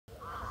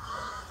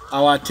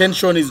our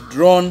attention is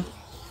drawn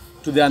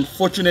to the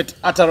unfortunate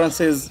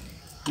utterances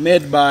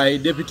made by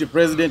Deputy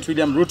President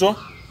William Ruto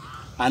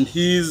and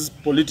his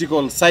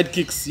political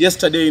sidekicks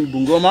yesterday in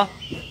Bungoma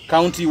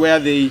County, where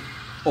they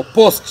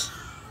opposed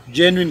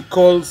genuine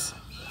calls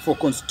for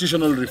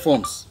constitutional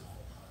reforms.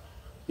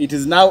 It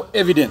is now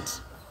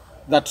evident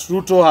that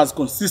Ruto has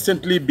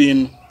consistently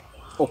been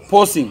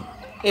opposing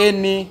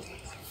any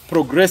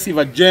progressive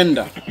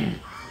agenda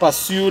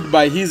pursued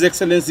by His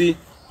Excellency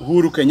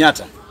Uhuru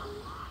Kenyatta.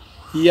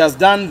 He has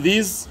done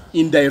this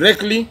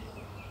indirectly,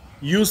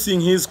 using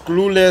his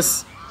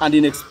clueless and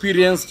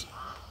inexperienced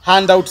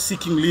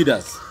handout-seeking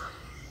leaders.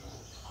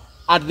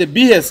 At the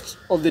behest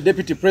of the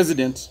Deputy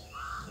President,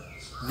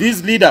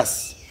 these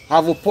leaders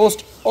have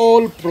opposed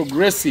all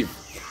progressive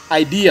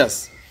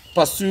ideas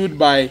pursued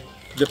by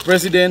the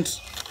President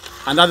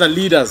and other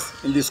leaders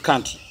in this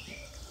country.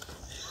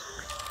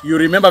 You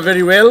remember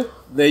very well,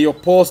 they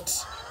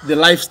opposed the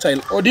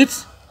lifestyle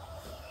audit.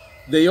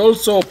 They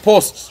also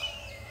opposed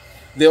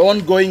the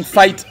ongoing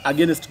fight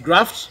against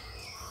graft,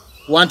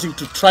 wanting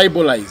to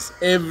tribalize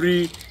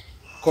every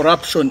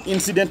corruption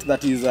incident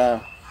that is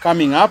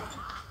coming up.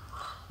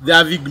 They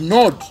have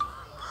ignored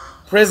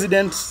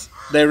President's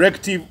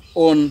directive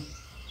on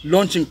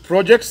launching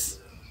projects.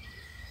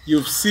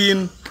 You've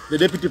seen the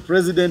Deputy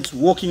President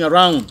walking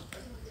around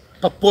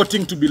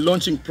purporting to be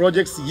launching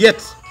projects, yet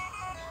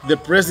the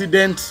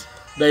President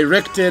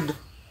directed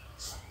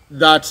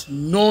that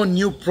no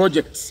new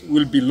projects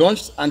will be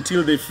launched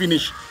until they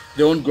finish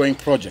the ongoing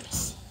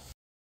projects.